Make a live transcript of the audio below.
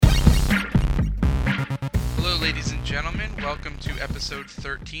ladies and gentlemen. Welcome to episode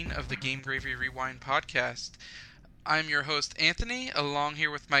 13 of the Game Gravy Rewind podcast. I'm your host, Anthony, along here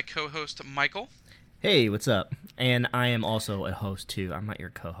with my co-host, Michael. Hey, what's up? And I am also a host, too. I'm not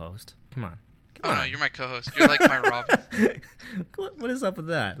your co-host. Come on. No, you're my co-host. You're like my Robin. What is up with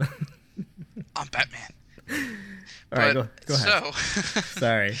that? I'm Batman. All right, go ahead. So,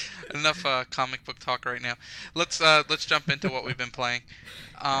 sorry. Enough comic book talk right now. Let's jump into what we've been playing.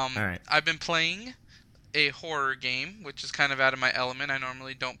 All right. I've been playing a horror game, which is kind of out of my element. I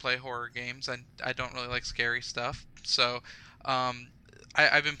normally don't play horror games. I don't really like scary stuff. So,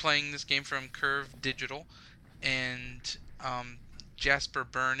 I've been playing this game from Curve Digital, and Jasper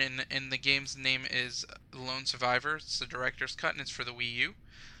Byrne, and the game's name is Lone Survivor. It's the director's cut, and it's for the Wii U.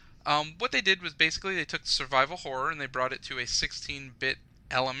 What they did was basically they took survival horror and they brought it to a 16-bit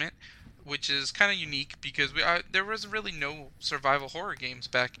element, which is kind of unique because there was really no survival horror games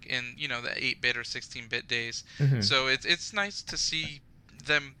back in the 8-bit or 16-bit days. Mm-hmm. So it's nice to see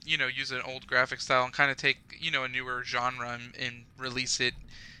them use an old graphic style and kind of take a newer genre and release it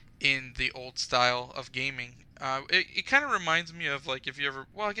in the old style of gaming. It kind of reminds me of, like, if you ever...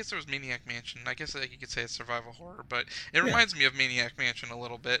 Well, I guess there was Maniac Mansion. I guess you could say it's survival horror, but it reminds me of Maniac Mansion a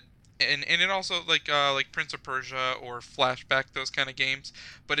little bit. And it also, like Prince of Persia or Flashback, those kind of games.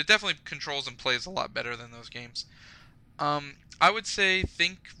 But it definitely controls and plays a lot better than those games. I would say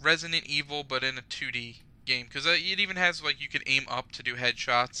think Resident Evil, but in a 2D game. Because it even has, like, you can aim up to do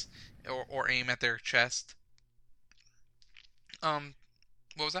headshots or aim at their chest. What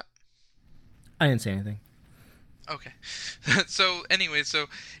was that? I didn't say anything. Okay. So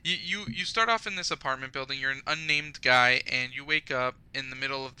you start off in this apartment building. You're an unnamed guy, and you wake up in the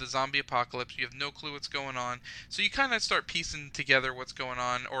middle of the zombie apocalypse. You have no clue what's going on. So you kind of start piecing together what's going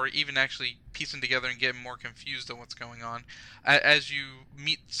on, or even actually piecing together and getting more confused on what's going on. As you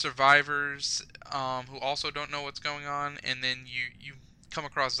meet survivors who also don't know what's going on, and then you come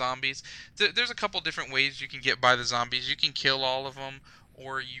across zombies. There's a couple different ways you can get by the zombies. You can kill all of them,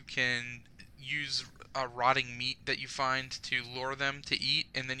 or you can use rotting meat that you find to lure them to eat,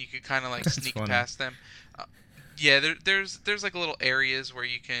 and then you could kind of like sneak past them. There's like little areas where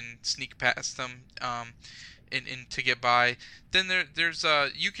you can sneak past them and to get by. Then there's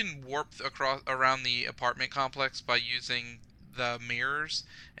you can warp around the apartment complex by using the mirrors,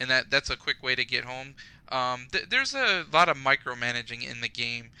 and that's a quick way to get home. There's a lot of micromanaging in the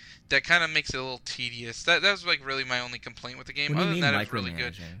game that kind of makes it a little tedious. That was like really my only complaint with the game. What do you Other mean than that, it's really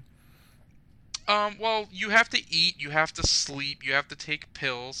good. Well, you have to eat, you have to sleep, you have to take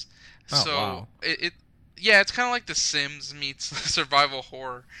pills. Oh, So wow. it's kind of like The Sims meets survival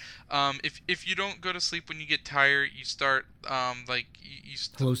horror. If you don't go to sleep when you get tired, you start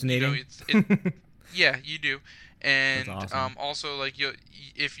Hallucinating? Yeah, you do. And That's awesome. also, like,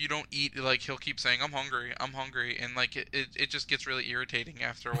 if you don't eat, like, he'll keep saying I'm hungry, and like it just gets really irritating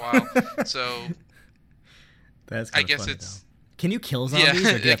after a while. So That's I kind of guess funny, it's though. Can you kill zombies, or do you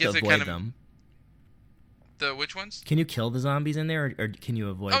I have to guess it avoid kind of them? the which ones? Can you kill the zombies in there, or can you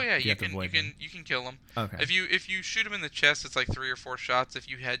avoid? Oh yeah, do you have to can avoid them? you can kill them. Okay. If you shoot them in the chest, it's like 3 or 4 shots. If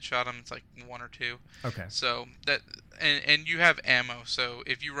you headshot them, it's like 1 or 2. Okay. So that and you have ammo. So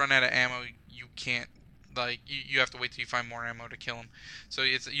if you run out of ammo, you can't, like, you have to wait till you find more ammo to kill them. So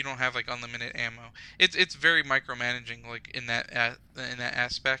you don't have like unlimited ammo. It's very micromanaging, like in that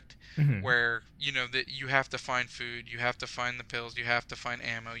aspect. Mm-hmm. Where that you have to find food, you have to find the pills, you have to find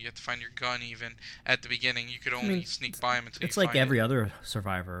ammo, you have to find your gun. Even at the beginning, you could only sneak by them until It's you like find every it. other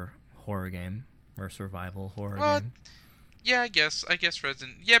survivor horror game or survival horror Well, game. yeah, I guess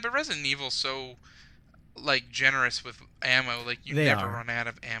but Resident Evil's so, like, generous with ammo. Like, you They never are. run out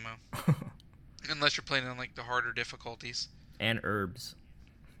of ammo unless you're playing on, like, the harder difficulties. And herbs.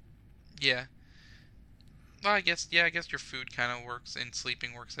 Yeah. Well, I guess your food kind of works, and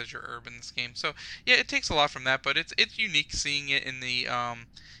sleeping works as your herb in this game. So yeah, it takes a lot from that, but it's unique seeing it in the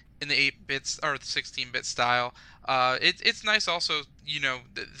 8 bits or the 16-bit style. It's nice also,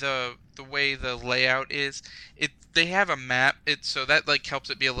 the way the layout is. They have a map, so that, like, helps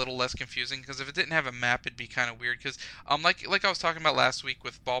it be a little less confusing, because if it didn't have a map, it'd be kind of weird. Because like I was talking about last week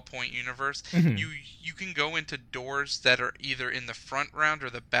with Ballpoint Universe, Mhm. you can go into doors that are either in the front round or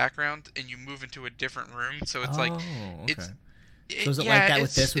the background, and you move into a different room. So it's like okay. it's So is it yeah, like that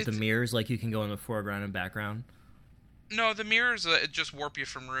with it's- the it's- mirrors? Like you can go in the foreground and background? No, the mirrors just warp you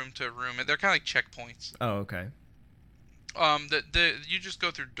from room to room. They're kind of like checkpoints. Oh, okay. The you just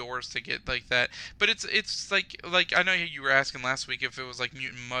go through doors to get like that, but it's like I know you were asking last week if it was like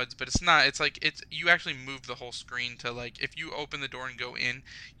Mutant Muds, but it's not. It's like it's you actually move the whole screen to like if you open the door and go in,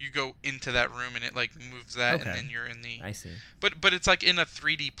 you go into that room and it like moves that, and Okay, then you're in the. I see. But it's like in a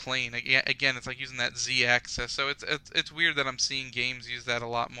 3D plane. Again, it's like using that Z axis. So it's weird that I'm seeing games use that a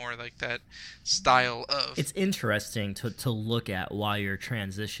lot more, like that style of. It's interesting to look at while you're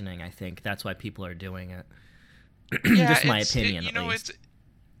transitioning. I think that's why people are doing it. Yeah, Just my opinion, you at know, least.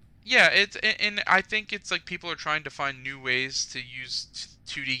 yeah, and I think it's like people are trying to find new ways to use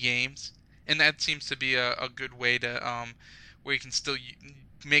 2D games, and that seems to be a good way to where you can still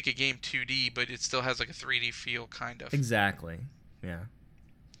make a game 2D, but it still has like a 3D feel, kind of. Exactly. Yeah.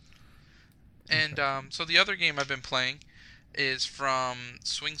 And so the other game I've been playing is from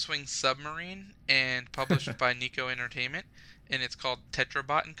Swing Swing Submarine and published by Nico Entertainment, and it's called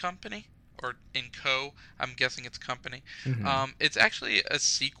Tetrabot and Company, or in Co. I'm guessing it's Company. Hmm. It's actually a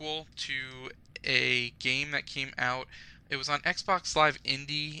sequel to a game that came out. It was on Xbox Live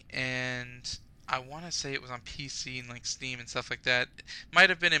Indie, and I want to say it was on PC and like Steam and stuff like that. Might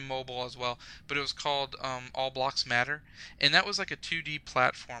have been in mobile as well, but it was called All Blocks Matter, and that was like a 2D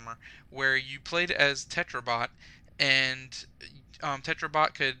platformer where you played as Tetrabot, and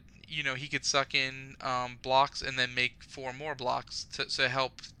Tetrabot could, he could suck in blocks and then make four more blocks to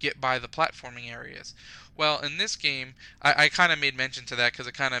help get by the platforming areas. Well, in this game, I kind of made mention to that because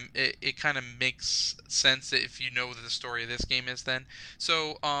it kind of makes sense if you know what the story of this game is. Then,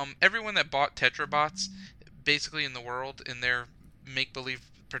 so everyone that bought Tetrabots, basically in the world, in their make believe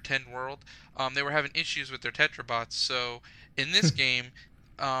pretend world, they were having issues with their Tetrabots. So in this game,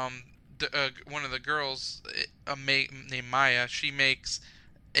 one of the girls, named Maya, she makes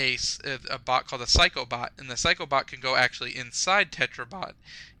a bot called a Psychobot, and the Psychobot can go actually inside Tetrabot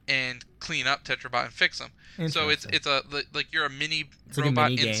and clean up Tetrabot and fix them. So it's a like you're a mini It's like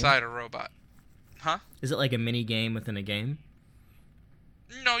robot a mini inside game. a robot, huh? Is it like a mini game within a game?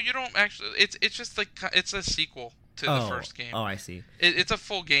 No, you don't actually. It's just like it's a sequel to the first game. Oh, I see. It's a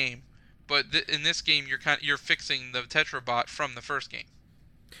full game, but in this game you're fixing the Tetrabot from the first game.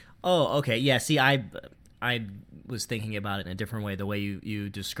 Oh, okay. Yeah, see, I was thinking about it in a different way. The way you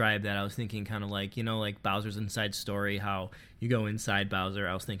described that, I was thinking kind of like, like Bowser's Inside Story, how you go inside Bowser.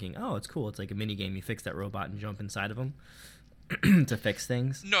 I was thinking, oh, it's cool. It's like a mini game. You fix that robot and jump inside of him to fix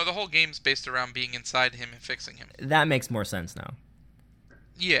things. No, the whole game's based around being inside him and fixing him. That makes more sense now.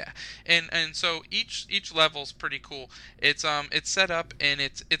 Yeah, and so each level's pretty cool. It's set up, and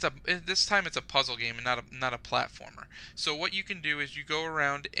this time it's a puzzle game and not a platformer. So what you can do is you go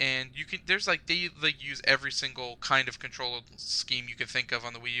around and there's like they like use every single kind of control scheme you can think of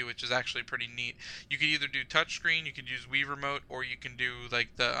on the Wii U, which is actually pretty neat. You could either do touchscreen, you could use Wii Remote, or you can do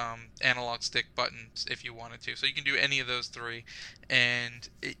like the analog stick buttons if you wanted to. So you can do any of those three, and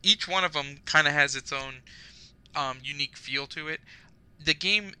each one of them kind of has its own unique feel to it. The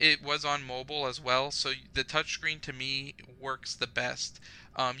game, it was on mobile as well, so the touchscreen to me works the best.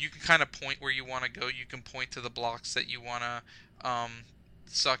 You can kind of point where you want to go. You can point to the blocks that you want to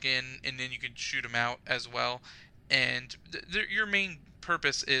suck in, and then you can shoot them out as well. And your main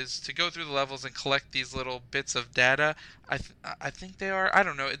purpose is to go through the levels and collect these little bits of data. I think they are. I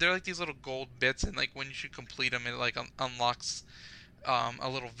don't know. They're like these little gold bits, and like when you should complete them, it like unlocks a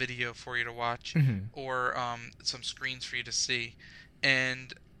little video for you to watch, Mm-hmm. or some screens for you to see.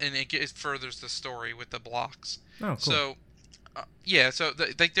 And it furthers the story with the blocks. Oh, cool. So, yeah, so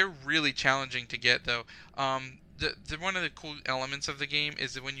like they're really challenging to get though. One of the cool elements of the game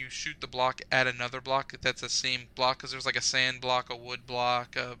is that when you shoot the block at another block that's the same block, because there's like a sand block, a wood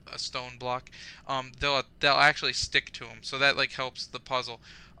block, a stone block, they'll actually stick to them. So that like helps the puzzle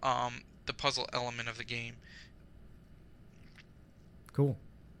element of the game. Cool.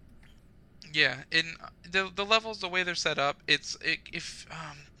 Yeah, and the levels, the way they're set up, it's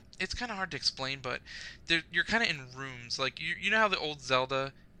kind of hard to explain, but you're kind of in rooms. Like you know how the old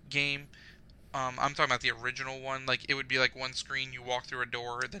Zelda game, I'm talking about the original one. Like it would be like one screen, you walk through a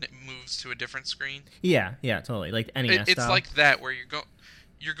door, then it moves to a different screen. Yeah, totally. Like NES It's style. like that where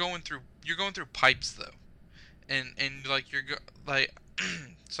you're going through pipes though, and like like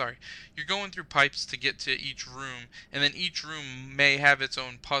sorry, you're going through pipes to get to each room, and then each room may have its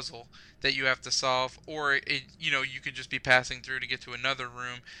own puzzle that you have to solve, or you could just be passing through to get to another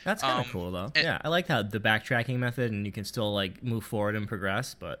room. That's kind of cool though. Yeah, I like how the backtracking method, and you can still like move forward and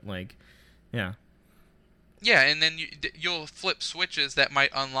progress, but like, yeah. Yeah, and then you'll flip switches that might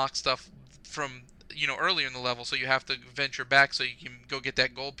unlock stuff from earlier in the level, so you have to venture back so you can go get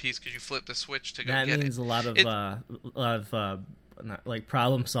that gold piece because you flipped the switch to go get it. That means a lot of like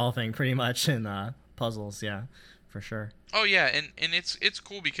problem solving pretty much in puzzles. Yeah, for sure. Oh yeah, and it's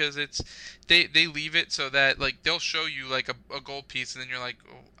cool because they leave it so that like they'll show you like a gold piece and then you're like,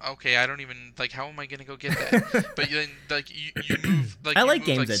 oh, okay, I don't even like how am I gonna go get that? But then like you move I like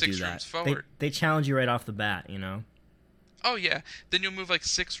games like that do 6 that. rooms forward. They challenge you right off the bat, you know. Oh yeah, then you'll move like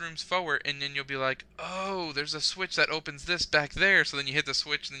 6 rooms forward and then you'll be like, oh, there's a switch that opens this back there. So then you hit the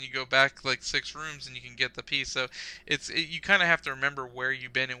switch and then you go back like 6 rooms and you can get the piece. So you kind of have to remember where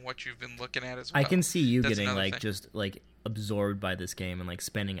you've been and what you've been looking at as well. I can see you That's getting another like thing. just like absorbed by this game and like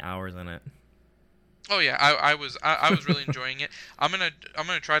spending hours in it. Oh yeah, I was really enjoying it. I'm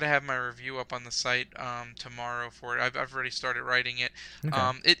gonna try to have my review up on the site tomorrow for it. I've already started writing it.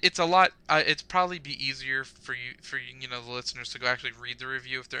 Okay. It's a lot. It's probably be easier for you know the listeners to go actually read the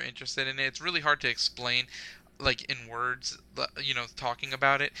review if they're interested in it. It's really hard to explain like in words, you know, talking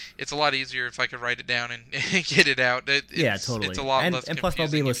about it. It's a lot easier if I could write it down and get it out. Yeah, It's totally. it's a lot less And plus, I'll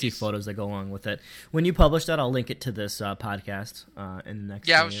be confusing able to if see you photos that go along with it. When you publish that, I'll link it to this podcast in the next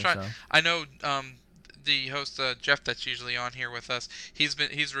Yeah, I day was or trying. so. I know the host Jeff, that's usually on here with us. He's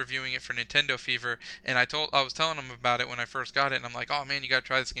reviewing it for Nintendo Fever, and I was telling him about it when I first got it, and I'm like, oh man, you gotta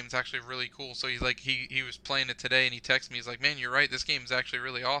try this game. It's actually really cool. So he's like, he was playing it today, and he texted me. He's like, man, you're right. This game is actually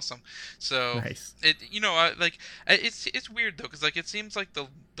really awesome. So Nice. it's weird though, because like it seems like the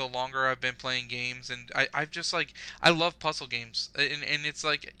longer I've been playing games, and I've just like I love puzzle games, and it's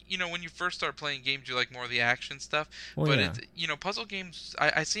like you know when you first start playing games, you like more of the action stuff. Well, But yeah. puzzle games.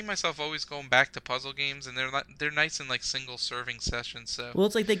 I see myself always going back to puzzle games, and they're nice in like single serving sessions. So Well,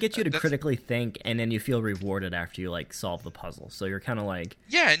 it's like they get you to that's critically think, and then you feel rewarded after you like solve the puzzle. So you're kind of like,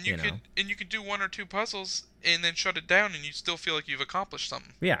 yeah, and you know, you could do 1 or 2 puzzles and then shut it down, and you still feel like you've accomplished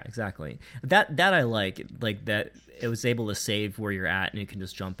something. yeah, exactly. That I like that it was able to save where you're at, and you can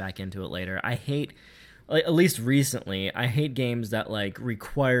just jump back into it later. I hate, like, at least recently, I hate games that like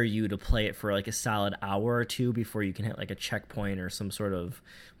require you to play it for like a solid hour or two before you can hit like a checkpoint or some sort of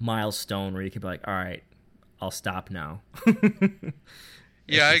milestone where you can be like, all right, I'll stop now.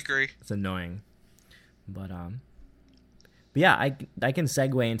 Yeah, I Just, agree. it's annoying, but yeah, I can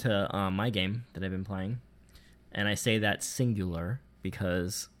segue into my game that I've been playing, and I say that singular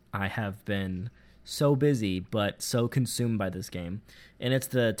because I have been so busy but so consumed by this game, and it's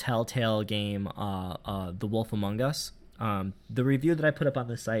the Telltale game, The Wolf Among Us. The review that I put up on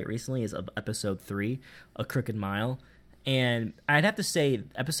the site recently is of episode 3, A Crooked Mile, and I'd have to say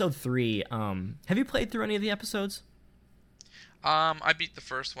episode 3. Have you played through any of the episodes? I beat the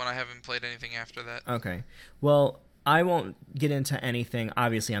first one. I haven't played anything after that. Okay. Well, I won't get into anything.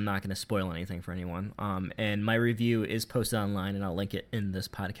 Obviously, I'm not going to spoil anything for anyone. And my review is posted online, and I'll link it in this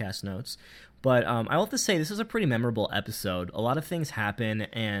podcast notes. But I will have to say, this is a pretty memorable episode. A lot of things happen,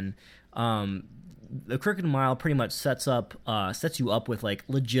 and the Crooked Mile pretty much sets you up with like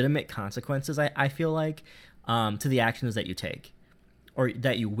legitimate consequences. I feel like to the actions that you take, or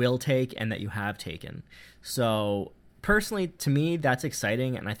that you will take, and that you have taken. So personally, to me, that's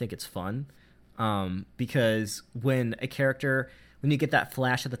exciting, and I think it's fun. Because when you get that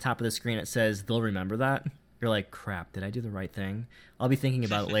flash at the top of the screen, it says they'll remember that. You're like, crap, did I do the right thing? I'll be thinking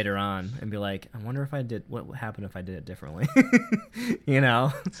about it later on and be like, I wonder what would happen if I did it differently. You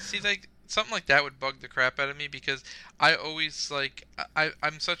know? See, like something like that would bug the crap out of me because I always like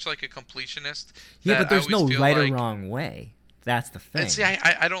I'm such like a completionist Yeah, that but there's I always no feel right like, or wrong way. That's the thing. and see,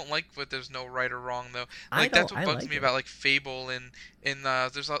 I don't like what there's no right or wrong though. Like that's what I bugs like me it. about like Fable and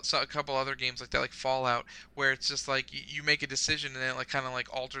there's a couple other games like that, like Fallout, where it's just like you make a decision and then it like kind of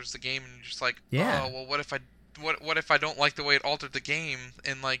like alters the game, and you're just like, Yeah. oh well, what if I don't like the way it altered the game,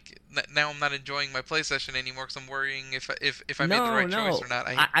 and like now I'm not enjoying my play session anymore because I'm worrying if I made the right choice or not.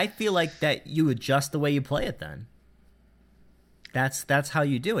 I feel like that you adjust the way you play it then. That's how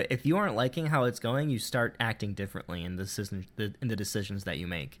you do it. If you aren't liking how it's going, you start acting differently in the decisions that you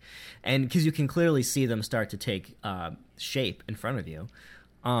make, and because you can clearly see them start to take shape in front of you.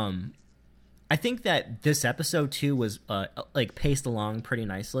 I think that this episode too was like paced along pretty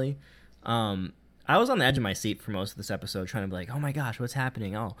nicely. I was on the edge of my seat for most of this episode, trying to be like, oh my gosh, what's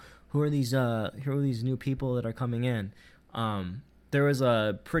happening? Oh, who are these new people that are coming in? There was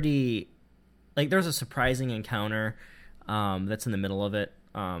a surprising encounter that's in the middle of it.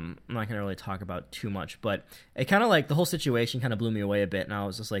 I'm not gonna really talk about too much, but it kind of like the whole situation kind of blew me away a bit, and I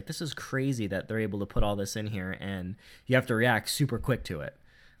was just like, this is crazy that they're able to put all this in here, and you have to react super quick to it.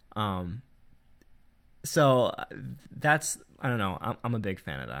 So that's, I don't know, I'm a big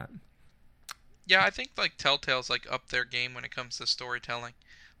fan of that. Yeah, I think like Telltale's like up their game when it comes to storytelling,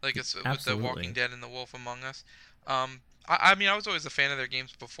 like it's with The Absolutely. Walking Dead and The Wolf Among Us. I mean, I was always a fan of their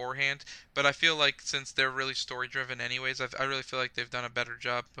games beforehand, but I feel like since they're really story driven, anyways, I really feel like they've done a better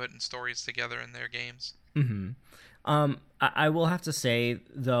job putting stories together in their games. Mm-hmm. I will have to say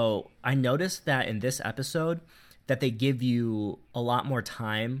though, I noticed that in this episode that they give you a lot more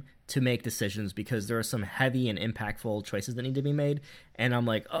time to make decisions because there are some heavy and impactful choices that need to be made. And I'm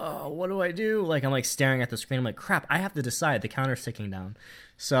like, oh, what do I do? Like, I'm like staring at the screen. I'm like, crap, I have to decide. The counter's ticking down.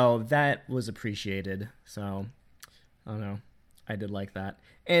 So that was appreciated. So I don't know. I did like that.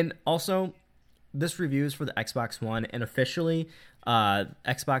 And also, this review is for the Xbox One, and officially,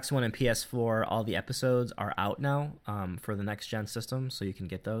 Xbox One and PS4, all the episodes are out now for the next gen system, so you can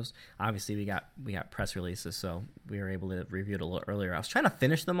get those. Obviously, we got press releases, so we were able to review it a little earlier. I was trying to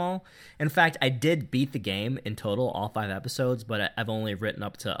finish them all. In fact, I did beat the game in total, all 5 episodes, but I've only written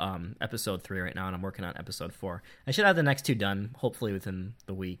up to episode 3 right now, and I'm working on episode 4. I should have the next 2 done, hopefully within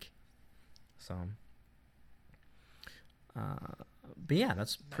the week. So, but yeah,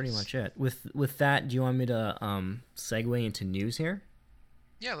 that's pretty much it. With that, do you want me to segue into news here?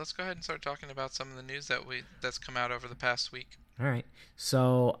 Yeah, let's go ahead and start talking about some of the news that's come out over the past week. All right.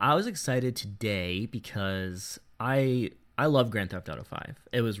 So I was excited today because I love Grand Theft Auto 5.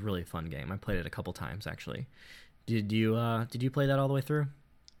 It was a really fun game. I played it a couple times actually. Did you play that all the way through?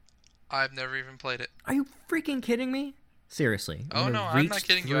 I've never even played it. Are you freaking kidding me? Seriously. Oh no, I'm not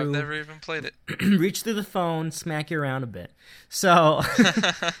kidding you. I've never even played it. Reach through the phone, smack you around a bit. So,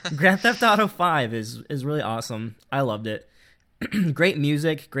 Grand Theft Auto 5 is really awesome. I loved it. Great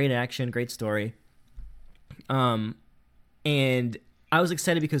music, great action, great story. And I was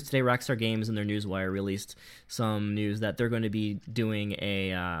excited because today Rockstar Games and their newswire released some news that they're going to be doing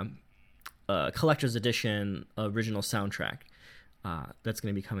a collector's edition original soundtrack that's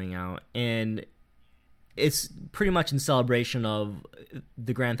going to be coming out, and it's pretty much in celebration of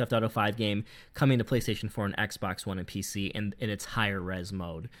the Grand Theft Auto 5 game coming to PlayStation 4 and Xbox One and PC in its higher res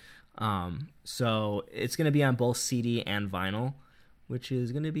mode. So it's going to be on both CD and vinyl, which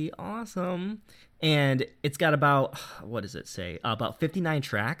is going to be awesome. And it's got about, what does it say? About 59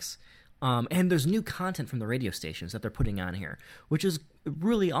 tracks. And there's new content from the radio stations that they're putting on here, which is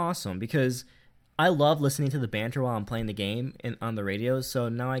really awesome because I love listening to the banter while I'm playing the game on the radios, so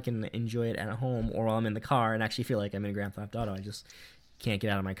now I can enjoy it at home or while I'm in the car and actually feel like I'm in Grand Theft Auto. I just can't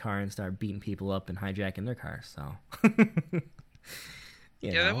get out of my car and start beating people up and hijacking their cars. So,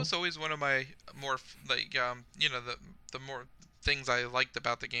 that was always one of my more the more things I liked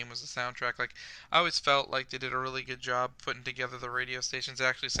about the game was the soundtrack. Like, I always felt like they did a really good job putting together the radio stations. It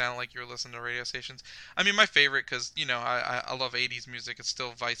actually sounded like you were listening to radio stations. I mean, my favorite, because, I love 80s music. It's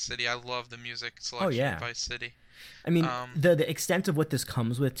still Vice City. I love the music selection of Vice City. I mean, the extent of what this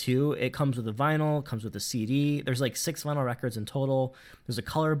comes with, too, it comes with a vinyl, comes with a CD. There's like 6 vinyl records in total. There's a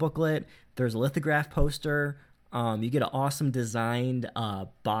color booklet. There's a lithograph poster. You get an awesome designed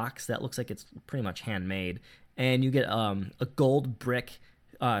box that looks like it's pretty much handmade. And you get a gold brick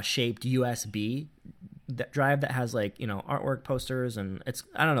shaped USB drive that has artwork, posters, and it's,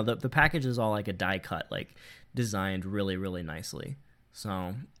 I don't know, the package is all like a die cut, like designed really, really nicely.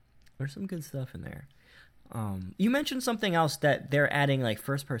 So there's some good stuff in there. You mentioned something else that they're adding like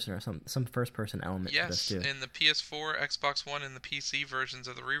first person or some first person element to this too. Yes, in the PS4, Xbox One, and the PC versions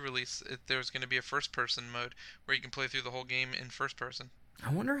of the re-release, there's going to be a first person mode where you can play through the whole game in first person.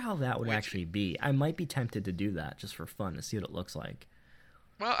 I wonder how that would actually be. I might be tempted to do that just for fun to see what it looks like.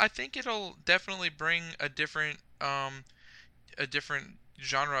 Well, I think it'll definitely bring a different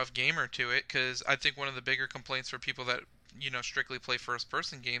genre of gamer to it, because I think one of the bigger complaints for people that strictly play first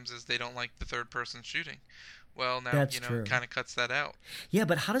person games is they don't like the third person shooting. Well, now it kind of cuts that out. Yeah,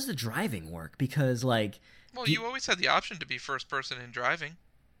 but how does the driving work? Because you always had the option to be first person in driving.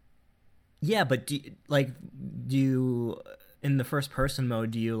 Yeah, but do you in the first person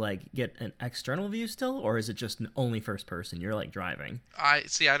mode, do you get an external view still, or is it just only first person? You're driving. I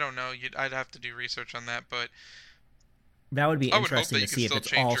don't know. I'd have to do research on that, but that would be interesting to see if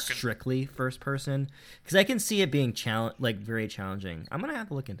it's all strictly first person, because I can see it being very challenging. I'm gonna have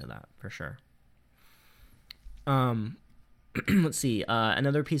to look into that for sure. Let's see.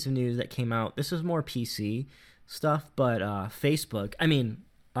 Another piece of news that came out. This is more PC stuff, but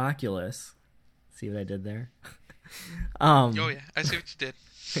Oculus. See what I did there? Oh yeah, I see what you did.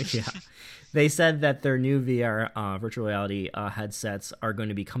 Yeah, they said that their new VR virtual reality headsets are going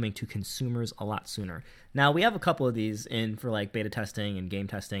to be coming to consumers a lot sooner. Now we have a couple of these in for beta testing and game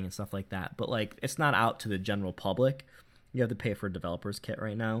testing and stuff like that, but it's not out to the general public. You have to pay for a developer's kit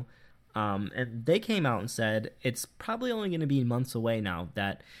right now, and they came out and said it's probably only going to be months away now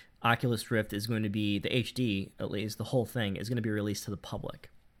that Oculus Rift is going to be, the HD at least, the whole thing is going to be released to the public.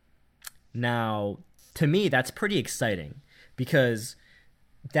 Now, to me, that's pretty exciting because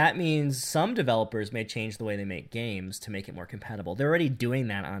that means some developers may change the way they make games to make it more compatible. They're already doing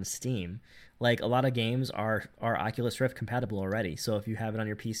that on Steam. Like a lot of games are Oculus Rift compatible already. So if you have it on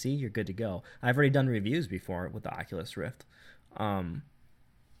your PC, you're good to go. I've already done reviews before with the Oculus Rift.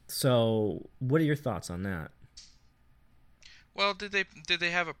 So what are your thoughts on that? Well, did they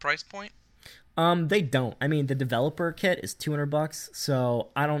have a price point? They don't. I mean, the developer kit is $200, so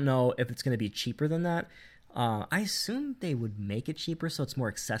I don't know if it's going to be cheaper than that. I assume they would make it cheaper so it's more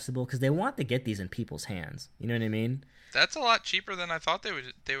accessible because they want to get these in people's hands. You know what I mean? That's a lot cheaper than I thought they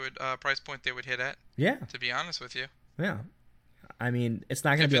would price point they would hit at. Yeah. To be honest with you. Yeah. I mean, it's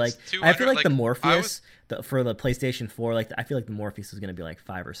not going to If be it's like 200, I feel like like, the Morpheus for the PlayStation 4. Like I feel like the Morpheus is going to be like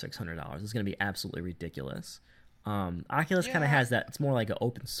 $500 or $600. It's going to be absolutely ridiculous. Oculus kind of has that. It's more like an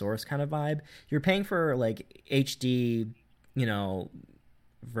open source kind of vibe. You're paying for like HD, you know,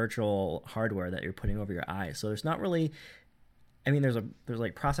 virtual hardware that you're putting over your eyes. So there's not really. I mean, there's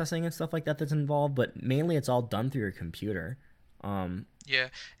like processing and stuff like that that's involved, but mainly it's all done through your computer. Yeah.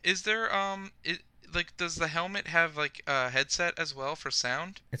 Is there does the helmet have like a headset as well for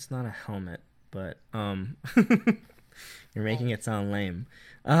sound? It's not a helmet, but you're making it sound lame.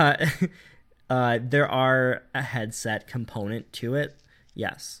 There are a headset component to it,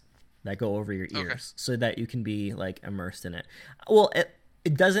 yes, that go over your ears, so that you can be like immersed in it. Well,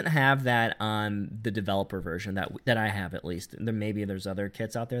 it doesn't have that on the developer version that I have, at least. Maybe there's other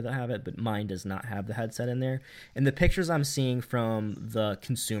kits out there that have it, but mine does not have the headset in there. In the pictures I'm seeing from the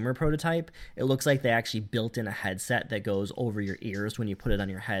consumer prototype, it looks like they actually built in a headset that goes over your ears when you put it on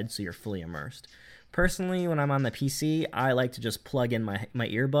your head, so you're fully immersed. Personally, when I'm on the PC, I like to just plug in my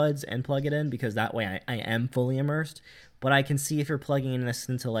earbuds and plug it in because that way I am fully immersed. But I can see if you're plugging this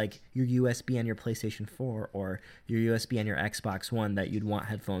into like your USB on your PlayStation 4 or your USB on your Xbox One that you'd want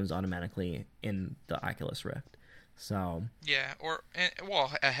headphones automatically in the Oculus Rift. So yeah, or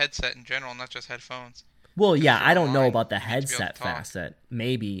a headset in general, not just headphones. Well, yeah, I don't know about the headset facet.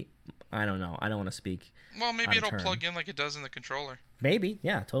 Maybe, I don't know. I don't want to speak. Well, maybe it'll plug in like it does in the controller. Maybe,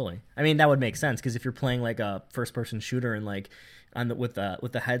 yeah, totally. I mean, that would make sense because if you're playing like a first-person shooter and like with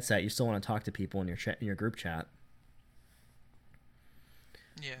the headset, you still want to talk to people in your group chat.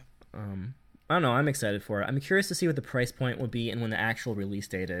 Yeah. I don't know. I'm excited for it. I'm curious to see what the price point would be and when the actual release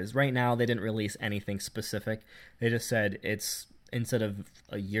date is. Right now, they didn't release anything specific. They just said it's instead of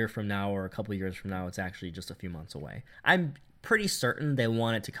a year from now or a couple of years from now, it's actually just a few months away. I'm pretty certain they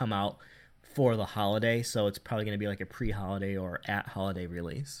want it to come out for the holiday, so it's probably going to be like a pre-holiday or at-holiday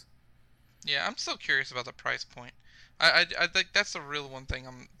release. Yeah, I'm still curious about the price point. I think that's the real one thing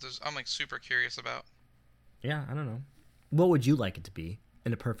I'm like super curious about. Yeah, I don't know. What would you like it to be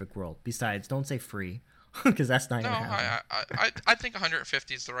in a perfect world? Besides, don't say free, because that's not going to happen. I think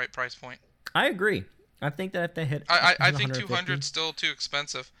 150 is the right price point. I agree. I think that if they hit, I think 200 is still too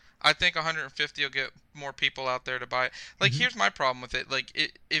expensive. I think 150 will get more people out there to buy it. Like, here's my problem with it. Like,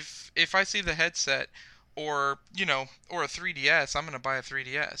 if I see the headset or a 3DS, I'm gonna buy a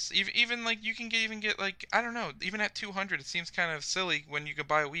 3DS. Even like you can get like, I don't know, even at 200, it seems kind of silly when you could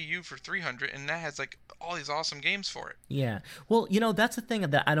buy a Wii U for 300 and that has like all these awesome games for it. Yeah. Well, that's the thing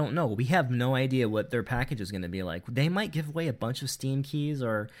that I don't know. We have no idea what their package is going to be like. They might give away a bunch of Steam keys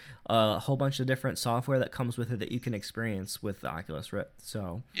or a whole bunch of different software that comes with it that you can experience with the Oculus Rift.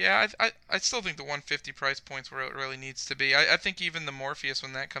 So yeah, I still think the 150 price point's where it really needs to be. I think even the Morpheus,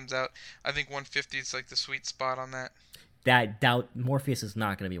 when that comes out, I think 150 is like the sweet spot on that. Morpheus is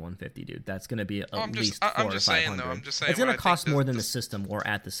not going to be 150, dude. That's going to be at least 400 or 500. I'm just saying. It's going to cost more than the system or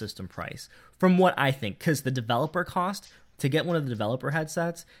at the system price, from what I think, because the developer cost to get one of the developer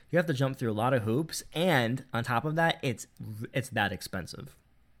headsets, you have to jump through a lot of hoops, and on top of that, it's that expensive.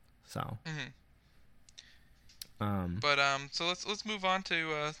 So. So let's move on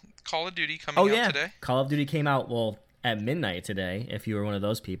to Call of Duty coming out today. Call of Duty came out at midnight today. If you were one of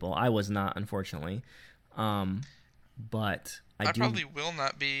those people, I was not, unfortunately. But I probably will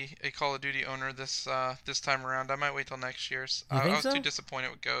not be a Call of Duty owner this time around. I might wait till next year's. I was too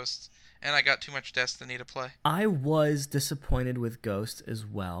disappointed with Ghosts, and I got too much Destiny to play. I was disappointed with Ghost as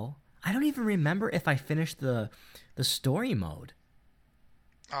well. I don't even remember if I finished the story mode.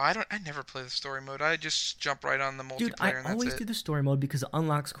 Oh, I never play the story mode. I just jump right on the multiplayer. Dude, I always do the story mode because it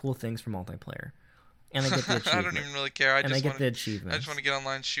unlocks cool things for multiplayer, and I get the achievement. I don't even really care. I just want to get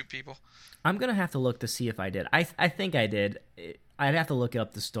online and shoot people. I'm gonna have to look to see if I did. I think I did. I'd have to look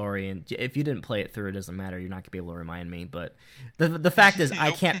up the story, and if you didn't play it through, it doesn't matter. You're not gonna be able to remind me. But the fact is,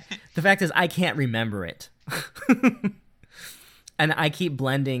 I can't. The fact is, I can't remember it, and I keep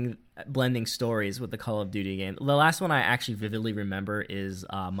blending stories with the Call of Duty game. The last one I actually vividly remember is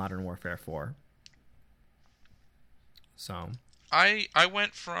Modern Warfare 4. So I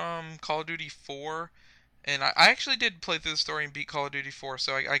went from Call of Duty 4, and I actually did play through the story and beat Call of Duty 4,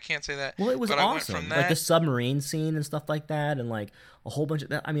 so I can't say that. Well, it was But I went from awesome. Like the that. submarine scene and stuff like that, and like a whole bunch of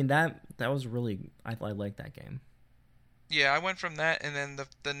that. I mean, that was really I liked that game. Yeah, I went from that, and then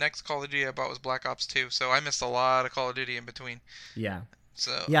the next Call of Duty I bought was Black Ops 2, so I missed a lot of Call of Duty in between. Yeah.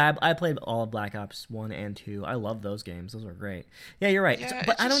 So Yeah, I played all of Black Ops 1 and 2. I love those games. Those are great. Yeah, you're right. yeah,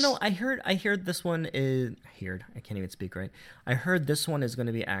 But I don't know. I heard this one is heard. I can't even speak right. I heard this one is going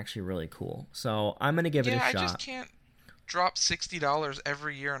to be actually really cool. So, I'm going to give it a I just shot. can't drop $60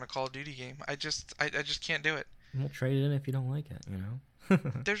 every year on a Call of Duty game. I just can't do it. We'll trade it in if you don't like it, you know.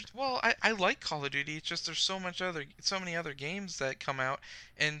 I like Call of Duty. It's just there's so many other games that come out,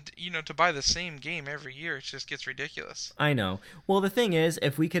 and to buy the same game every year, it just gets ridiculous. I know. Well, the thing is,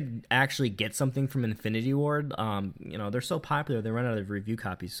 if we could actually get something from Infinity Ward, they're so popular, they run out of review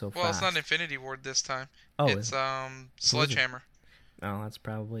copies so Well, it's fast. not Infinity Ward this time. Oh, It's who is it? Sledgehammer. Oh, that's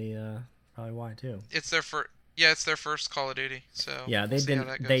probably why too. It's their first. Yeah, it's their first Call of Duty. So Yeah, we'll see how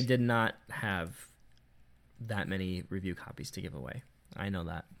that they goes. did not have that many review copies to give away. I know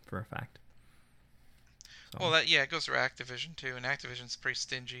that for a fact. So, Well, it goes through Activision too, and Activision's pretty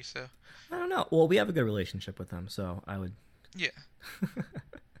stingy. So I don't know. Well, we have a good relationship with them, so I would. yeah,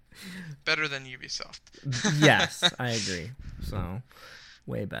 better than Ubisoft. Yes, I agree. So,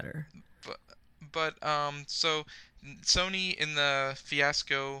 way better. So Sony, in the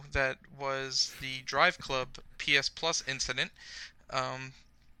fiasco that was the Drive Club PS Plus incident, um,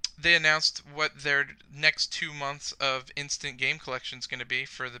 they announced what their next 2 months of instant game collection is going to be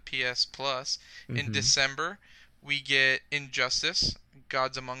for the PS Plus. In Hmm. December, we get Injustice,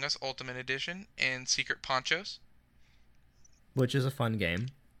 Gods Among Us Ultimate Edition, and Secret Ponchos. Which is a fun game.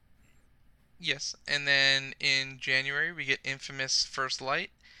 Yes, and then in January we get Infamous First Light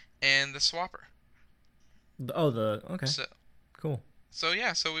and the Swapper. Okay, So cool.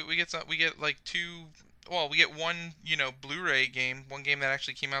 we get like two. Well, we get one, Blu-ray game, one game that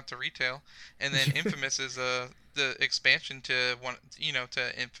actually came out to retail, and then Infamous is the expansion to one,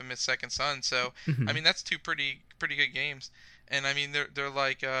 to Infamous Second Son. So, I Mhm. mean, that's two pretty good games. And I mean, they're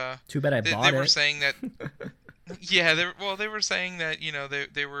like Too bad I they bought were it. saying that. Yeah, they were saying that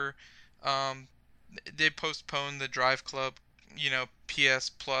they were um they postponed the Drive Club, PS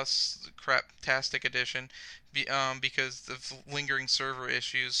Plus Craptastic Edition, because of lingering server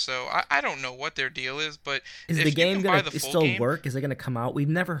issues. So I don't know what their deal is, but Is the if you game can buy gonna the full still game, work? Is it gonna come out? We've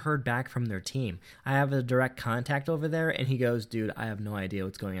never heard back from their team. I have a direct contact over there, and he goes, "Dude, I have no idea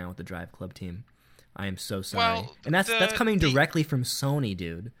what's going on with the Drive Club team. I am so sorry." well, And that's coming the directly from Sony,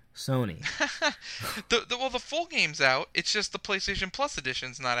 dude. Sony. the full game's out. It's just the PlayStation Plus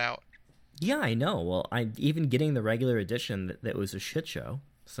edition's not out. Yeah, I know. Well, I even getting the regular edition that was a shit show.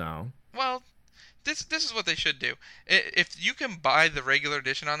 So Well, this is what they should do. If you can buy the regular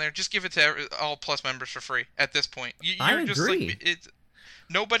edition on there, just give it to all Plus members for free. At this point, I you're just agree. like it's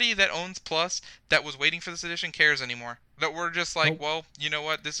nobody that owns Plus that was waiting for this edition cares anymore. That we're just like, Nope. well, you know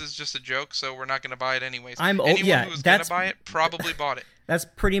what? This is just a joke, so we're not going to buy it anyways. I'm Anyone yeah. who was going to That's buy it probably bought it. That's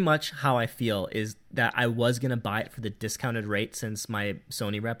pretty much how I feel, is that I was going to buy it for the discounted rate since my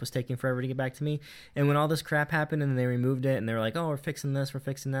Sony rep was taking forever to get back to me. And when all this crap happened and they removed it and they were like, oh, we're fixing this, we're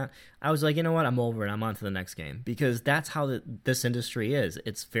fixing that, I was like, you know what? I'm over it. I'm on to the next game. Because that's how this industry is.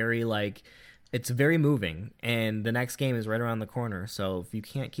 It's very moving. And the next game is right around the corner. So if you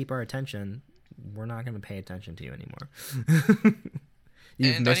can't keep our attention, we're not going to pay attention to you anymore.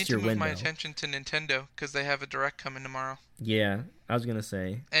 You've And I need missed to your move my window. attention to Nintendo because they have a direct coming tomorrow. Yeah, I was going to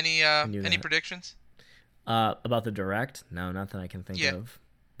say. Any I knew any that. predictions? About the direct? No, not that I can think Yeah. of.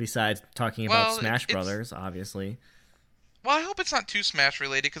 Besides talking about Well, Smash it's Brothers, obviously. well, I hope it's not too Smash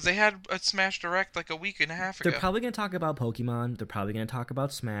related because they had a Smash Direct like a week and a half They're ago. probably going to talk about Pokemon. They're probably going to talk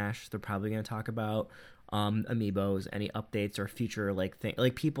about Smash. They're probably going to talk about amiibos, any updates or future thing.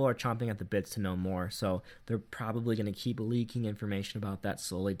 Like people are chomping at the bits to know more, so they're probably going to keep leaking information about that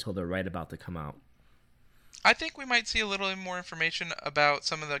slowly till they're right about to come out. I think we might see a little more information about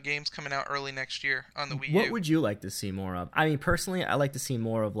some of the games coming out early next year on the Wii What U. would you like to see more of? I mean, personally, I like to see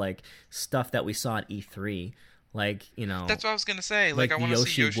more of stuff that we saw at E3, That's what I was gonna say. like I the want to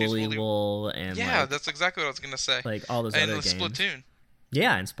see Yoshi Yoshi's Woolly Woolly. Wool and Yeah, that's exactly what I was gonna say. all those And other with games. Splatoon,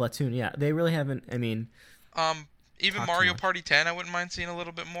 Yeah, and Splatoon. Yeah, they really haven't. I mean, even talk too Mario much. Party 10, I wouldn't mind seeing a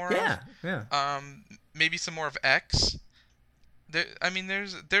little bit more yeah, yeah, of. Maybe some more of X.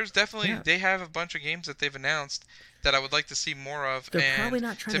 There's definitely yeah. they have a bunch of games that they've announced that I would like to see more of. They're and probably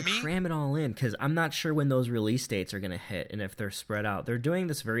not trying to me, cram it all in because I'm not sure when those release dates are going to hit and if they're spread out. They're doing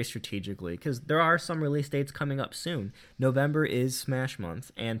this very strategically because there are some release dates coming up soon. November is Smash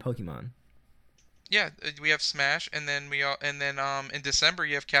Month and Pokemon. Yeah, we have Smash, and then in December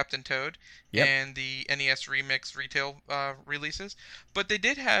you have Captain Toad Yep. and the NES Remix retail releases. But they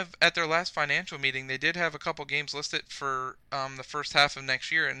did have at their last financial meeting, they did have a couple games listed for the first half of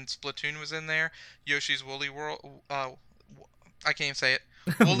next year, and Splatoon was in there, Yoshi's Woolly World. I can't even say it.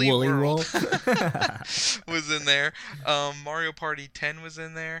 Woolly Woolly World Wolf. was in there. Mario Party 10 was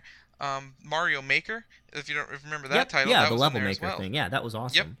in there. Mario Maker, if you don't remember that Yep. title, Yeah, that the was in level there as maker well. thing. Yeah, that was Yep.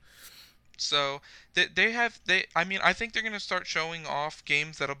 awesome. So I mean I think they're going to start showing off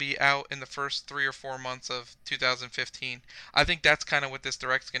games that'll be out in the first 3 or 4 months of 2015. I think that's kind of what this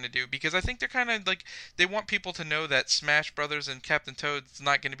direct's going to do, because I think they're kind of like they want people to know that Smash Brothers and Captain Toad's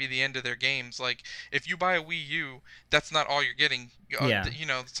not going to be the end of their games. Like if you buy a Wii U, that's not all you're getting. Yeah. You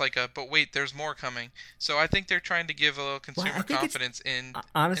know, it's like but wait, there's more coming. So I think they're trying to give a little Well, I consumer think confidence in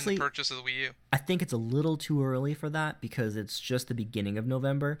honestly, the purchase of the Wii U. I think it's a little too early for that because it's just the beginning of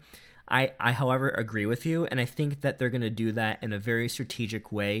November. I, however, agree with you, and I think that they're going to do that in a very strategic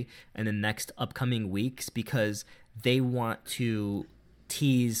way in the next upcoming weeks because they want to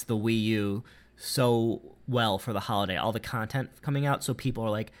tease the Wii U so well for the holiday. All the content coming out, so people are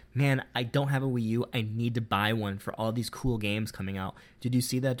like, man, I don't have a Wii U. I need to buy one for all these cool games coming out. Did you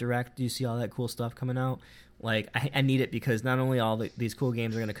see that direct? Did you see all that cool stuff coming out? Like, I need it because not only these cool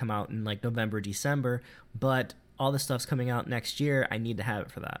games are going to come out in like November, December, but all the stuff's coming out next year. I need to have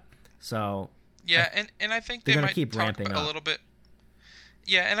it for that. So Yeah, and I think they're they gonna might keep talk ramping a up. little bit.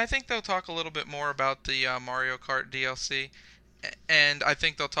 Yeah, and I think they'll talk a little bit more about the Mario Kart DLC, and I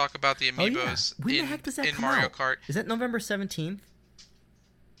think they'll talk about the Oh yeah, amiibos when the heck does that in come Mario out? Kart. Is that November 17th?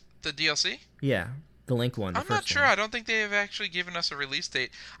 The DLC? Yeah, the Link one, the I'm not first sure. one. I don't think they have actually given us a release date.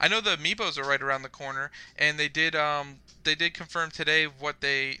 I know the amiibos are right around the corner, and they did confirm today what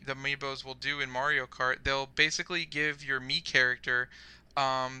the amiibos will do in Mario Kart. They'll basically give your Mii character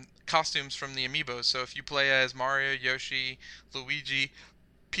costumes from the amiibos. So if you play as Mario, Yoshi, Luigi,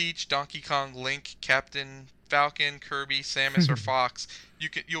 Peach, Donkey Kong, Link, Captain Falcon, Kirby, Samus, or Fox,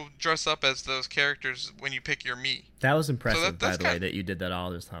 you'll dress up as those characters when you pick your Mii. That was impressive, by that's the way, kind. that you did that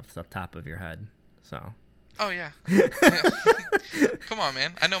all just off the top of your head. So. Oh yeah. Come on,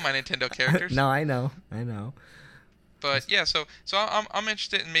 man. I know my Nintendo characters. No, I know. But yeah, so I'm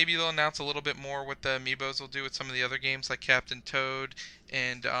interested in maybe they'll announce a little bit more what the amiibos will do with some of the other games like Captain Toad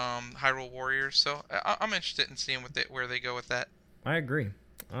and Hyrule Warriors. So I'm interested in seeing where they go with that. I agree.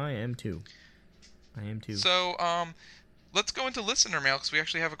 I am too. So let's go into listener mail because we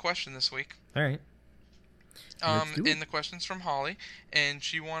actually have a question this week. All right. Let's do it. And the question's from Holly, and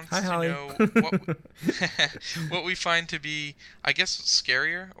she wants Hi, to Holly. know what we find to be, I guess,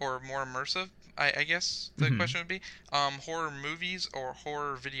 scarier or more immersive. I guess the question would be horror movies or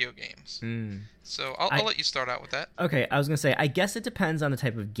horror video games. So I'll let you start out with that. Okay, I was gonna say, I guess it depends on the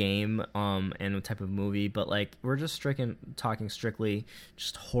type of game, and the type of movie, but like we're just talking strictly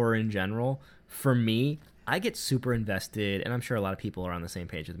just horror in general. For me, I get super invested, and I'm sure a lot of people are on the same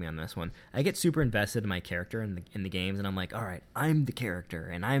page with me on this one. I get super invested in my character in the games, and I'm like, all right, I'm the character,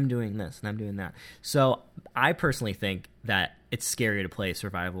 and I'm doing this, and I'm doing that. So I personally think that it's scarier to play a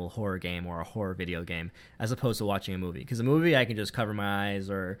survival horror game or a horror video game as opposed to watching a movie. Because a movie, I can just cover my eyes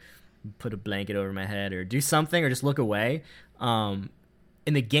or put a blanket over my head or do something or just look away. In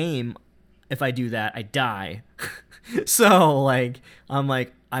the game, if I do that, I die. So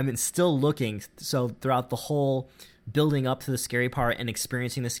I'm still looking. So throughout the whole building up to the scary part and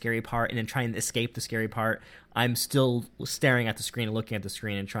experiencing the scary part and then trying to escape the scary part, I'm still staring at the screen and looking at the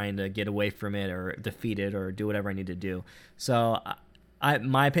screen and trying to get away from it or defeat it or do whatever I need to do. So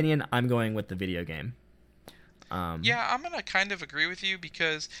my opinion, I'm going with the video game. Yeah, I'm gonna kind of agree with you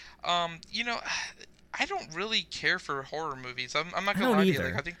because, I don't really care for horror movies. I'm not I gonna don't lie to you. either.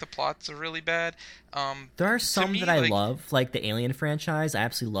 Like, I think the plots are really bad. There are To some me, that I like, love, like the Alien franchise. I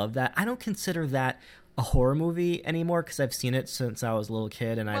absolutely love that. I don't consider that a horror movie anymore because I've seen it since I was a little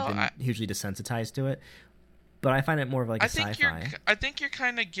kid and I've Well, been hugely desensitized to it. But I find it more of like a sci-fi. I think you're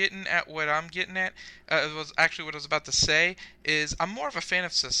kind of getting at what I'm getting at. It was actually what I was about to say is I'm more of a fan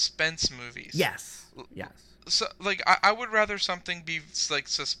of suspense movies. Yes. So, like, I would rather something be, like,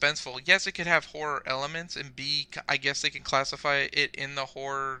 suspenseful. Yes, it could have horror elements, and I guess they can classify it in the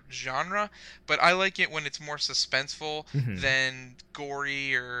horror genre, but I like it when it's more suspenseful than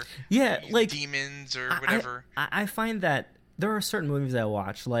gory or Yeah, like demons or whatever. I find that there are certain movies I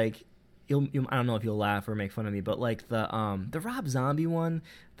watch, like I don't know if you'll laugh or make fun of me, but like the Rob Zombie one,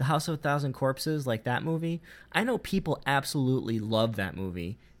 The House of a Thousand Corpses, like that movie. I know people absolutely love that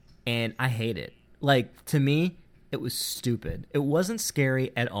movie, and I hate it. Like, to me, it was stupid. It wasn't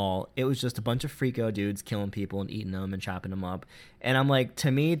scary at all. It was just a bunch of freako dudes killing people and eating them and chopping them up. And I'm like,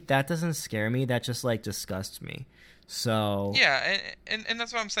 to me, that doesn't scare me. That just like disgusts me. So Yeah, and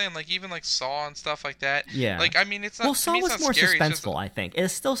that's what I'm saying. Like even like Saw and stuff like that. yeah, Like I mean, it's not. well, To Saw me, it's was not more scary. It's just, suspenseful. I think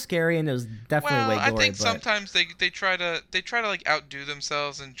it's still scary and it was definitely way well, I gory. think But sometimes they try to like outdo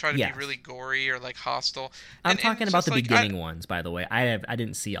themselves and try to yes. be really gory or like hostile. I'm And talking it's about just, the like, beginning ones, by the way. I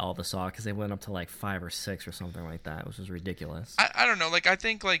didn't see all the Saw because they went up to like 5 or 6 or something like that, which was ridiculous. I don't know. Like I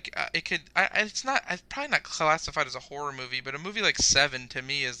think like it could. It's not. It's probably not classified as a horror movie, but a movie like Seven to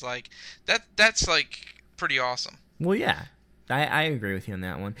me is like that. That's like pretty awesome. Well, yeah. I agree with you on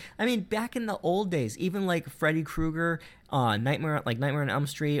that one. I mean, back in the old days, even like Freddy Krueger, Nightmare on Elm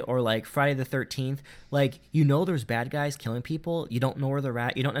Street, or like Friday the 13th, like, you know there's bad guys killing people. You don't know where they're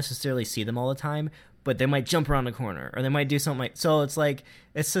at. You don't necessarily see them all the time, but they might jump around the corner or they might do something like, so it's like,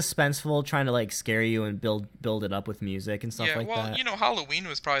 it's suspenseful, trying to like scare you and build it up with music and stuff like that. Yeah, well, you know, Halloween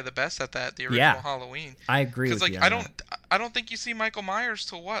was probably the best at that. The original Halloween. I agree with like, you. Because like I don't think you see Michael Myers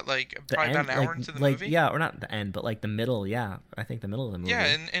till what, like the probably end, about an hour like, into the like, movie. Yeah, or not the end, but like the middle. Yeah, I think the middle of the movie.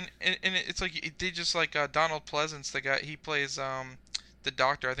 Yeah, and it's like they just like Donald Pleasance, the guy he plays the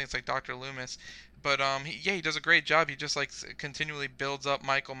doctor. I think it's like Dr. Loomis. But he does a great job. He just like continually builds up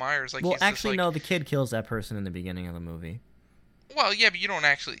Michael Myers. Like, well, he's actually, just, like, no, the kid kills that person in the beginning of the movie. Well, yeah, but you don't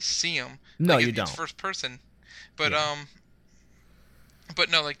actually see him. No, like, you don't. It's first person. But Yeah. But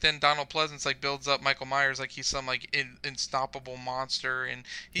no, like then Donald Pleasance like builds up Michael Myers like he's some like unstoppable monster, and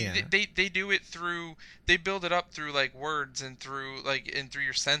they do it through, they build it up through like words and through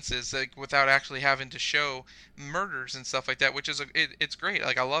your senses, like without actually having to show murders and stuff like that, which is it's great.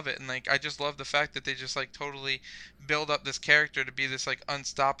 Like I love it, and like I just love the fact that they just like totally build up this character to be this like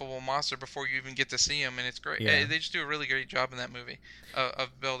unstoppable monster before you even get to see him, and it's great. Yeah. They just do a really great job in that movie of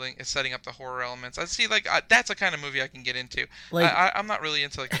setting up the horror elements. I see that's a kind of movie I can get into. Like, I'm not really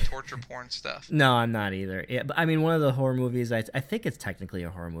into like the torture porn stuff. No, I'm not either. Yeah, but I mean, one of the horror movies I think it's technically a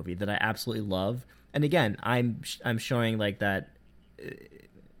horror movie that I absolutely love. And again, I'm showing like that.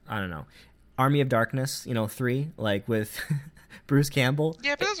 I don't know, Army of Darkness, 3, like with Bruce Campbell.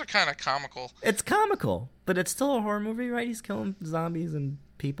 Yeah, but those are kind of comical. It's comical, but it's still a horror movie, right? He's killing zombies and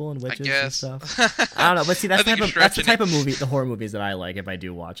people and witches and stuff. I don't know, but see, that's the type of movie, the horror movies that I like. If I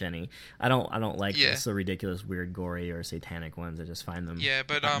do watch any, I don't like the ridiculous, weird, gory, or satanic ones. I just find them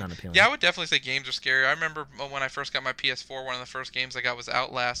but not appealing. Yeah, I would definitely say games are scary. I remember when I first got my PS4, one of the first games I got was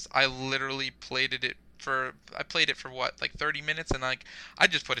Outlast. I literally played it for what, like 30 minutes, and like I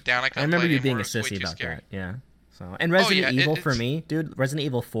just put it down. I remember you being a sissy sissy about that. Yeah. So, and Resident Evil for me, dude, Resident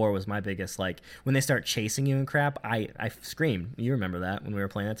Evil 4 was my biggest, like, when they start chasing you and crap, I screamed. You remember that when we were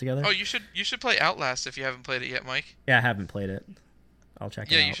playing that together? Oh, you should play Outlast if you haven't played it yet, Mike. Yeah, I haven't played it. I'll check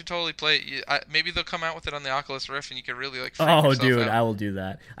it out. Yeah, you should totally play it. Maybe they'll come out with it on the Oculus Rift, and you could really like freak yourself dude, out. I will do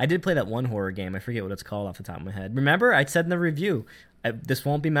that. I did play that one horror game. I forget what it's called off the top of my head. Remember, I said in the review, this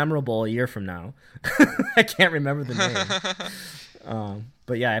won't be memorable a year from now. I can't remember the name.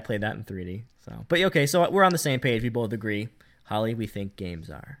 But yeah, I played that in 3D. So, but okay, so we're on the same page. We both agree, Holly. We think games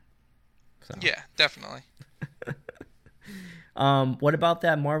are. So. Yeah, definitely. What about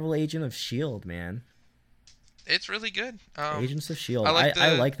that Marvel Agent of S.H.I.E.L.D., man? It's really good. Agents of S.H.I.E.L.D.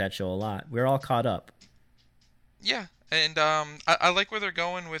 I like that show a lot. We're all caught up. Yeah, and I like where they're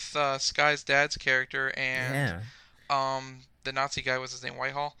going with Sky's dad's character and the Nazi guy, was his name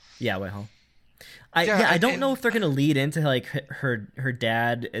Whitehall? Yeah, Whitehall. I don't know if they're gonna lead into like her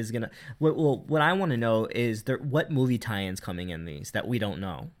dad is gonna. What I want to know is what movie tie-ins coming in these that we don't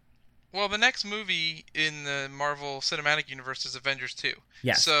know. Well, the next movie in the Marvel Cinematic Universe is Avengers 2.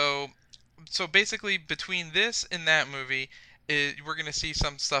 Yeah. So basically, between this and that movie, we're gonna see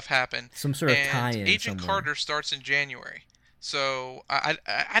some stuff happen. Some sort of tie-in. Agent somewhere. Carter starts in January. So I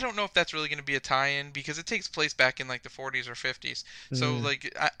don't know if that's really going to be a tie-in because it takes place back in like the 40s or 50s. So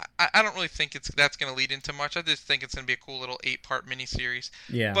like I don't really think that's going to lead into much. I just think it's going to be a cool little 8-part miniseries.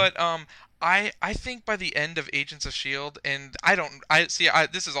 Yeah. But I think by the end of Agents of S.H.I.E.L.D., and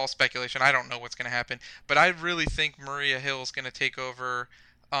this is all speculation. I don't know what's going to happen, but I really think Maria Hill is going to take over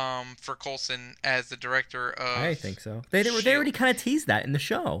for Coulson as the director of. I think so. They already kind of teased that in the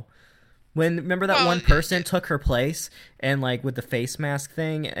show. Remember that one person took her place and like with the face mask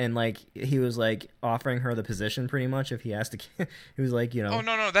thing, and like he was like offering her the position pretty much if he asked to. He was like, Oh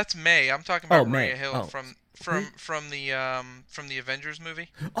no, that's May. I'm talking about Maria Hill from. from the Avengers movie.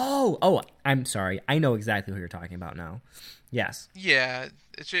 Oh, I'm sorry. I know exactly who you're talking about now. Yes. Yeah,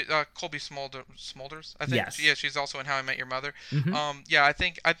 it's Colby Smulders. I think. Yes. Yeah, she's also in How I Met Your Mother. Mm-hmm. Yeah, I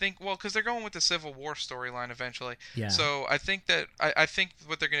think. Well, because they're going with the Civil War storyline eventually. Yeah. So I think that I think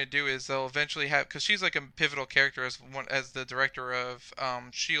what they're going to do is they'll eventually have, because she's like a pivotal character as the director of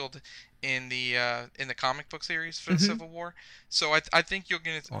Shield in the comic book series for the Mm-hmm. Civil War. So I think you're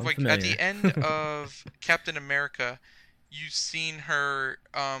gonna, I'm like, at familiar. the end of Captain America, you've seen her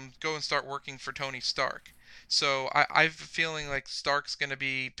go and start working for Tony Stark. So I have a feeling like Stark's going to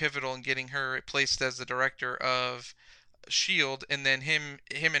be pivotal in getting her placed as the director of Shield, and then him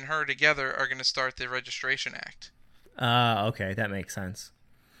and her together are going to start the Registration Act. Okay, that makes sense.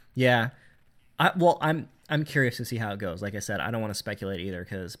 Yeah. I'm curious to see how it goes. Like I said, I don't want to speculate either,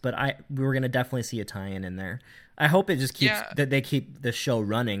 but we're gonna definitely see a tie-in in there. I hope it just keeps Yeah, that they keep the show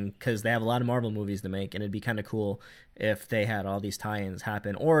running, because they have a lot of Marvel movies to make, and it'd be kind of cool if they had all these tie-ins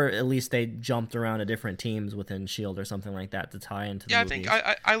happen, or at least they jumped around to different teams within Shield or something like that to tie into the yeah. I movies.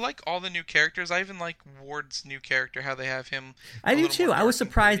 think I like all the new characters. I even like Ward's new character, how they have him I a do little too. more I was dark and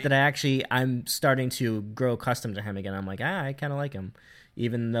surprised broody. that I'm starting to grow accustomed to him again. I'm like, I kind of like him,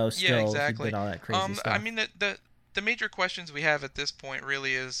 even though Yeah, still he exactly. did all that crazy I stuff. mean, the major questions we have at this point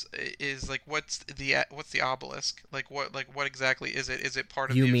really is like, what's the obelisk? What exactly is it? Is it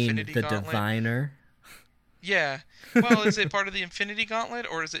part of You the mean Infinity the Gauntlet? Diviner? Yeah. Well, is it part of the Infinity Gauntlet,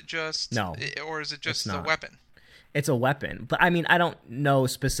 or is it No, it's just the not. weapon? It's a weapon, but I mean, I don't know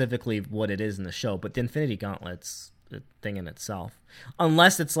specifically what it is in the show, but the Infinity Gauntlet's a thing in itself.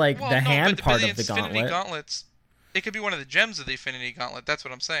 Unless it's like Well, the no, hand but part the of the Infinity gauntlet Gauntlets, it could be one of the gems of the Infinity Gauntlet. That's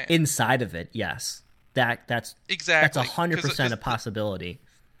what I'm saying. inside of it. Yes, that's Exactly. 100% a possibility.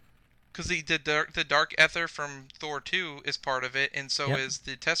 Because the dark ether from Thor 2 is part of it, and so Yep. is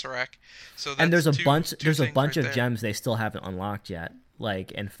the Tesseract. So And that's there's a two bunch two things right of there. gems they still haven't unlocked yet,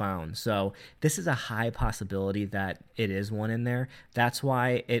 like, and found. So this is a high possibility that it is one in there. That's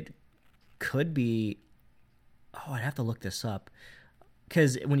why it could be. Oh, I'd have to look this up,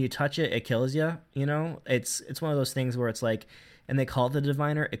 because when you touch it, it kills you. You know, it's one of those things where it's like, and they call it the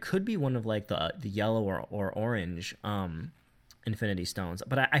diviner. It could be one of like the yellow or orange Infinity Stones,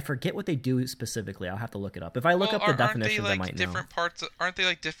 but I forget what they do specifically. I'll have to look it up. If I look Well, up the aren't they definitions, I like might know. different parts? Aren't they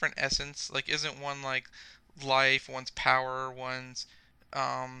like different essence? Like, isn't one like life, one's power, one's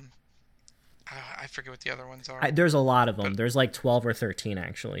um, I forget what the other ones are. There's a lot of them. But There's like 12 or 13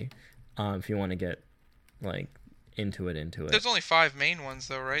 actually. If you want to get like into it. there's only 5 main ones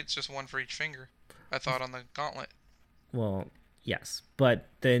though, right? It's just one for each finger. I thought on the gauntlet. Well, yes, but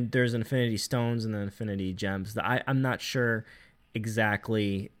then there's Infinity Stones and then Infinity Gems. I'm not sure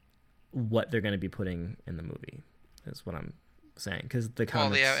exactly what they're going to be putting in the movie. Is what I'm saying, because the Well,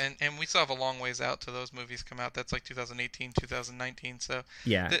 comics. yeah, and we still have a long ways out to those movies come out. That's like 2018, 2019. So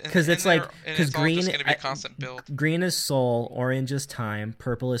Yeah, and, because it's like and because it's all green just going to be a constant build. green is soul, orange is time,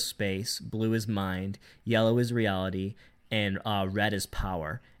 purple is space, blue is mind, yellow is reality, and red is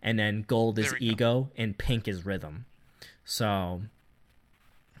power, and then gold is There we go. ego, and pink is rhythm. So,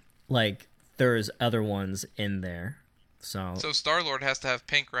 like, there's other ones in there. So So Star Lord has to have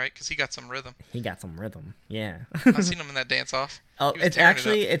pink, right? Because he got some rhythm. he got some rhythm. Yeah. I've seen him in that dance off. Oh, He was it's tearing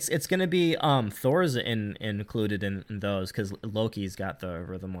actually it up. it's gonna be Thor's included in those, because Loki's got the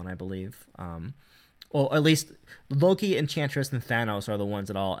rhythm one, I believe. Or at least Loki, Enchantress, and Thanos are the ones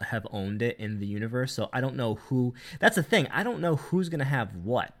that all have owned it in the universe. So I don't know who. That's the thing. I don't know who's gonna have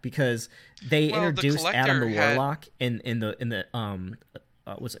what, because they Well, the introduced Adam Collector the had- Warlock in the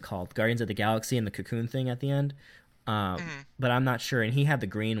what's it called, Guardians of the Galaxy, and the cocoon thing at the end. But I'm not sure, and he had the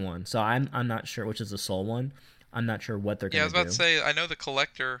green one, so I'm not sure, which is the soul one. I'm not sure what they're Yeah, I gonna was about do. to say, I know the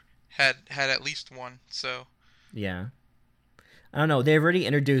Collector had at least one. So Yeah. I don't know. They've already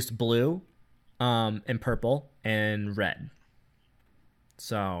introduced blue, and purple and red.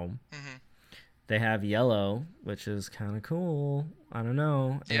 So mhm. they have yellow, which is kind of cool. I don't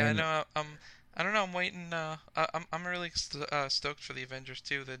know. Yeah, I And know. I don't know. I'm waiting. I'm really stoked for the Avengers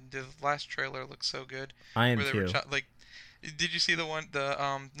too. The last trailer looks so good. I am Where they were too. like, did you see the one,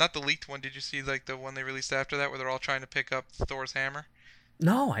 not the leaked one? Did you see like the one they released after that, where they're all trying to pick up Thor's hammer?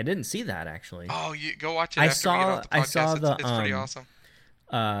 No, I didn't see that actually. Oh, you go watch it I after we get saw off the I podcast. saw the It's pretty awesome.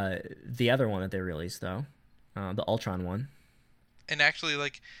 the other one that they released though, the Ultron one. And actually,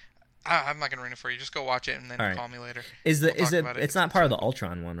 like, I'm not gonna ruin it for you. Just go watch it and then All right. call me later. Is We'll is talk it? about it. It's not part of the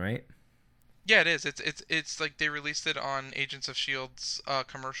Ultron one, right? Yeah, it is. It's like they released it on Agents of Shield's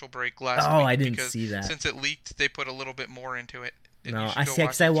commercial break last Oh, week. I didn't because see that. Since it leaked, they put a little bit more into it. And you No, should I go see. watch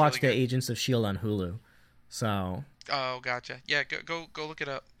Because it. I It's watched really the Agents of Shield on Hulu, So. Oh, gotcha. Yeah, go look it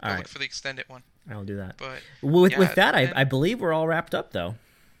up. Go All look right. for the extended one. I'll do that. But with that, I believe we're all wrapped up, though.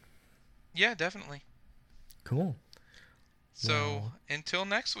 Yeah, definitely. Cool. So, until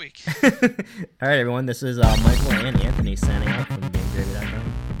next week. All right, everyone. This is Michael and Anthony signing out from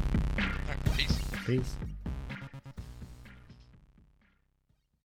GameGravy.com. All right, peace. Peace.